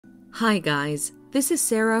Hi guys, this is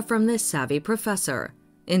Sarah from The Savvy Professor.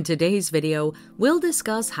 In today's video, we'll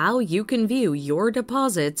discuss how you can view your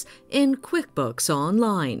deposits in QuickBooks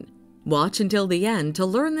Online. Watch until the end to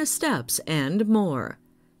learn the steps and more.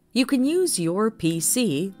 You can use your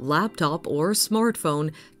PC, laptop, or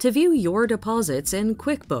smartphone to view your deposits in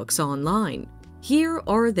QuickBooks Online. Here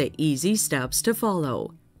are the easy steps to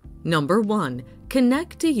follow. Number 1.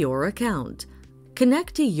 Connect to your account.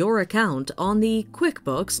 Connect to your account on the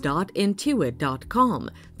quickbooks.intuit.com.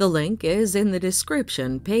 The link is in the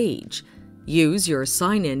description page. Use your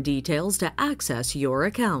sign-in details to access your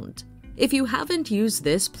account. If you haven't used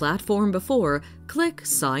this platform before, click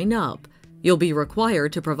Sign Up. You'll be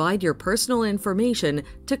required to provide your personal information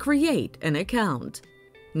to create an account.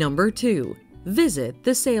 Number 2. Visit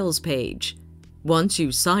the sales page. Once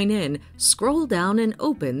you sign in, scroll down and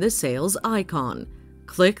open the sales icon.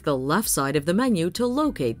 Click the left side of the menu to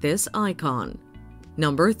locate this icon.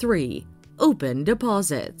 Number 3. Open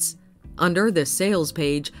Deposits. Under the Sales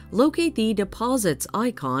page, locate the Deposits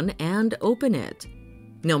icon and open it.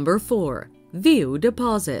 Number 4. View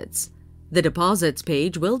Deposits. The Deposits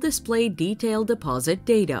page will display detailed deposit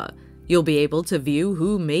data. You'll be able to view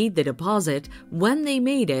who made the deposit, when they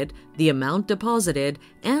made it, the amount deposited,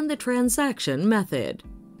 and the transaction method.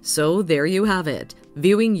 So there you have it.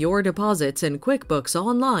 Viewing your deposits in QuickBooks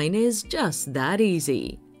Online is just that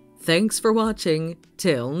easy. Thanks for watching.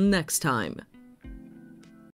 Till next time.